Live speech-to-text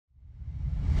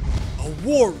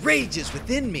war rages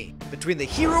within me between the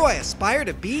hero I aspire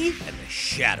to be and the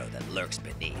shadow that lurks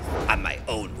beneath. I'm my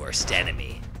own worst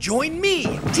enemy. Join me,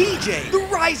 TJ, the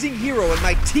rising hero, and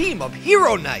my team of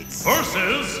hero knights.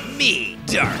 Versus me,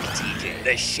 Dark TJ,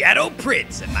 the Shadow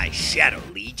Prince, and my Shadow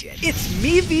Legion. It's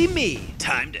Mii V Mii.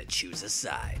 Time to choose a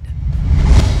side.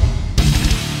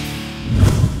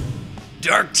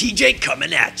 Dark TJ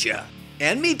coming at ya.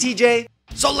 And me, TJ.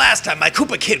 So last time my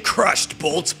Koopa Kid crushed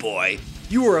Bolt's boy.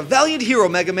 You were a valiant hero,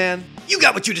 Mega Man. You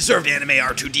got what you deserved, anime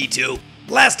R2-D2.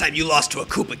 Last time you lost to a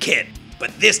Koopa Kid, but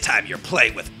this time you're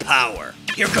playing with power.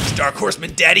 Here comes Dark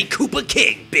Horseman Daddy Koopa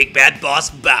King, Big Bad Boss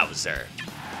Bowser.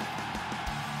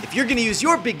 If you're gonna use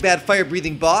your big bad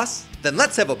fire-breathing boss, then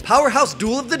let's have a powerhouse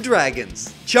duel of the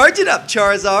dragons. Charge it up,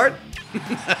 Charizard.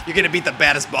 You're gonna beat the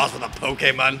baddest boss with a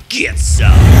Pokemon? Get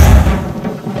some.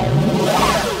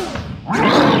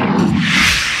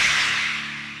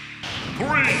 3,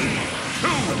 2,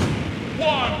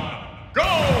 1, go!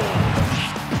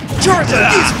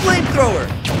 Charizard, use flamethrower!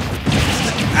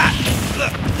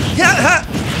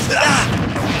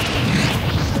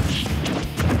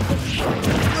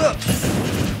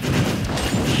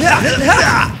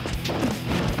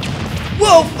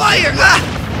 Whoa, fire!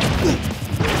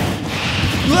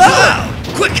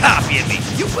 Whoa! Quit copying me!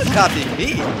 You quit copying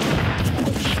me!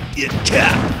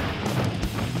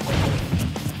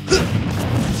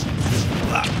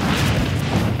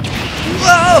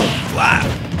 Whoa! Wow!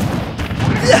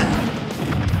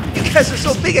 You guys are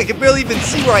so big I can barely even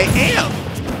see where I am!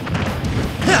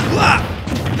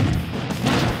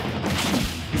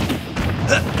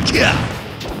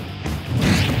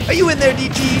 Are you in there,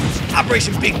 DT?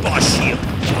 Operation Big Boss Shield!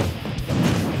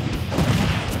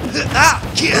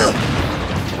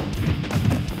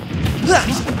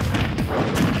 Let's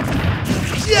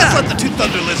let the two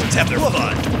Thunder Lizards have their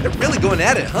fun! They're really going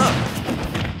at it, huh?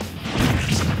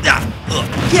 No!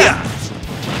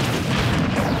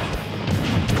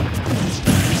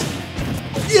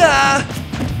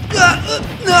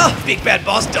 Big Bad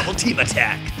Boss double team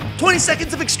attack. 20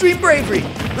 seconds of extreme bravery.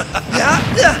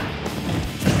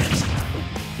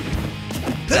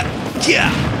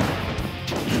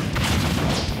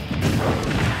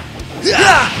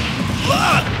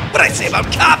 What'd I say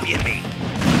about copying me?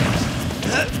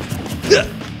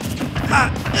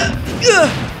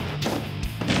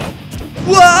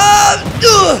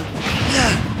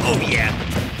 Oh yeah.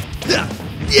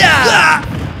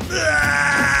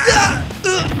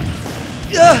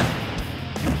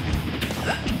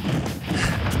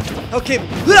 Okay,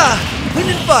 wind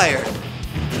and fire.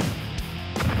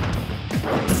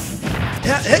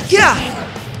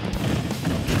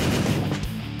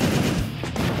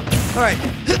 All right.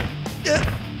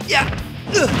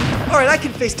 All right, I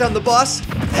can face down the boss.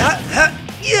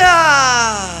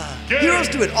 Heroes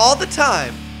do it all the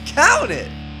time. Count it.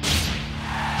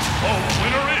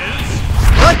 Winner is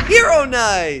The Hero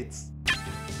Knights!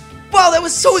 Wow, that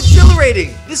was so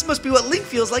exhilarating! This must be what Link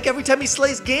feels like every time he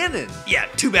slays Ganon. Yeah,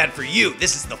 too bad for you.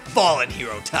 This is the Fallen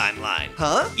Hero timeline.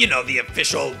 Huh? You know, the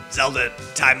official Zelda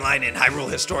timeline in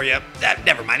Hyrule Historia.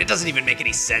 Never mind, it doesn't even make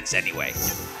any sense anyway.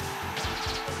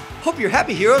 Hope you're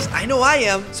happy, heroes. I know I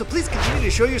am. So please continue to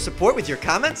show your support with your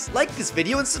comments, like this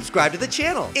video, and subscribe to the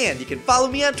channel. And you can follow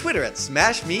me on Twitter at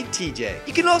SmashMeTJ.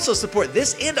 You can also support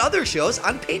this and other shows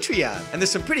on Patreon. And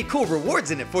there's some pretty cool rewards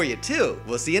in it for you too.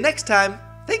 We'll see you next time.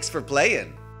 Thanks for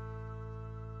playing.